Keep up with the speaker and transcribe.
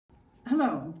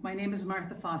Hello, my name is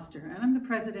Martha Foster, and I'm the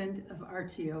president of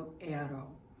RTO ERO.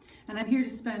 And I'm here to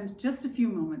spend just a few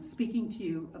moments speaking to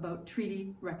you about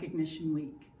Treaty Recognition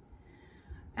Week.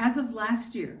 As of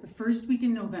last year, the first week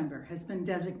in November has been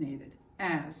designated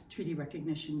as Treaty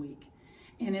Recognition Week.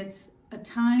 And it's a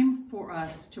time for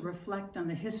us to reflect on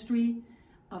the history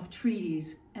of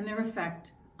treaties and their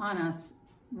effect on us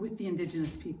with the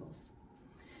Indigenous peoples.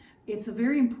 It's a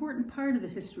very important part of the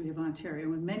history of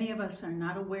Ontario, and many of us are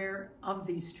not aware of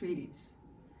these treaties.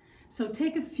 So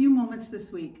take a few moments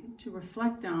this week to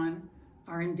reflect on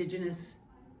our Indigenous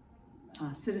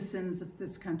citizens of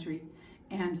this country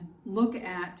and look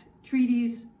at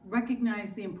treaties,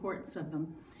 recognize the importance of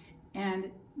them, and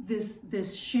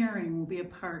this sharing will be a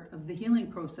part of the healing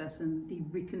process and the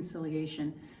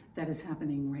reconciliation that is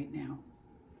happening right now.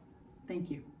 Thank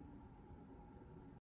you.